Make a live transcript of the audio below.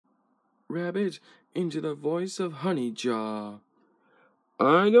Rabbit into the voice of Honey Jaw.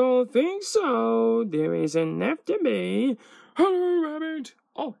 I don't think so. There isn't enough to be. Hello, Rabbit.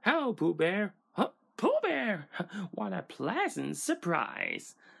 Oh, hello, Pooh Bear. Pooh Bear! What a pleasant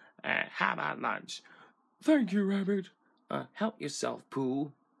surprise. How about lunch? Thank you, Rabbit. Help yourself,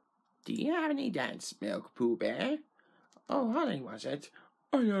 Pooh. Do you have any dance milk, Pooh Bear? Oh, honey, was it?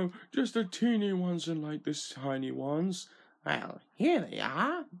 I know, just the teeny ones and like the tiny ones. Well, here they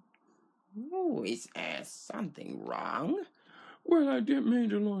are. Oh, is there something wrong? Well, I didn't mean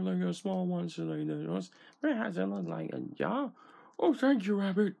to look like a small one, so like this. Perhaps it looks like a jar. Oh, thank you,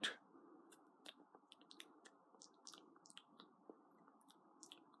 Rabbit.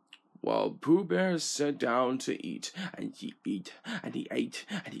 While Pooh Bear sat down to eat, and he ate, and he ate,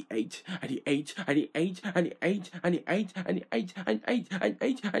 and he ate, and he ate, and he ate, and he ate, and he ate, and he ate, and ate, and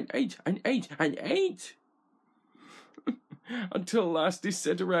ate, and ate, and ate, and ate. Until last he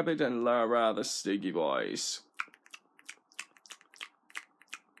said to Rabbit in a rather sticky voice,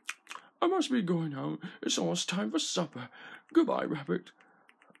 I must be going home. It's almost time for supper. Goodbye, Rabbit.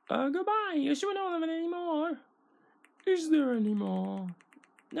 Goodbye. You shouldn't know them anymore. Is there any more?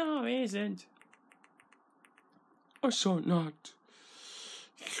 No, it isn't. I saw it not.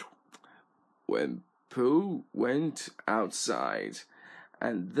 When Pooh went outside,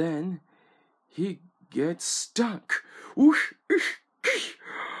 and then he gets stuck.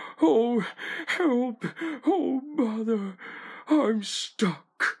 Oh, help! Oh, bother! I'm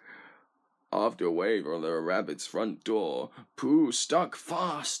stuck. After a wave on the rabbit's front door, Pooh stuck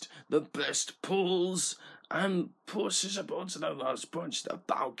fast. The best pulls and pushes about to the last bunch, the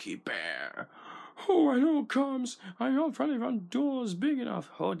bulky bear. Oh, I know it comes. I know front door's big enough.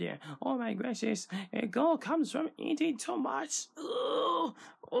 Oh dear. Oh my gracious. It all comes from eating too much. Oh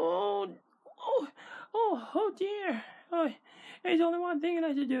dear. Oh, there's only one thing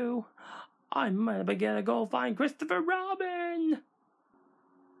left to do. I might better go find Christopher Robin.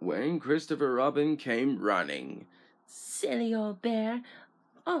 When Christopher Robin came running. Silly old bear.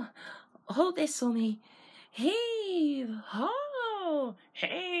 Oh, hold this for me. Heave ho!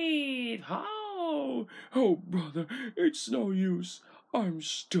 Heave ho! Oh, brother, it's no use. I'm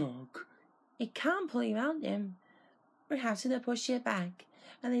stuck. It can't pull you out, then. Perhaps it'll push you back.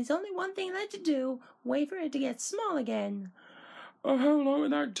 And there's only one thing left to do. Wait for it to get small again. How long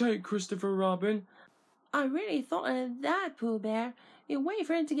would that take, Christopher Robin? I really thought of that, Pooh Bear. You wait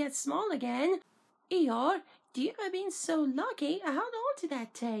for it to get small again. Eeyore, do you have been so lucky? How long did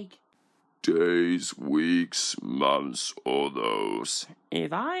that take? Days, weeks, months, all those.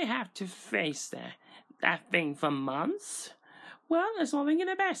 If I have to face that thing for months, well, there's one thing in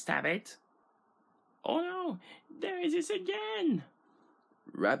the best of it. Oh no, there it is again.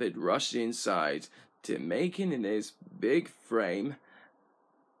 Rabbit rushed inside to make it in his big frame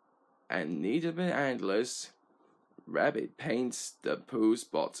and neat of antlers. Rabbit paints the Pooh's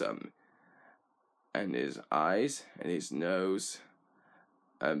bottom and his eyes and his nose.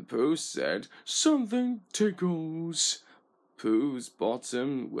 And Pooh said, something tickles. Pooh's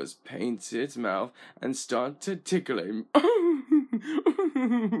bottom was painted mouth and started to tickle him.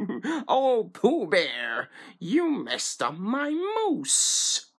 Oh, Pooh Bear, you messed up my moose.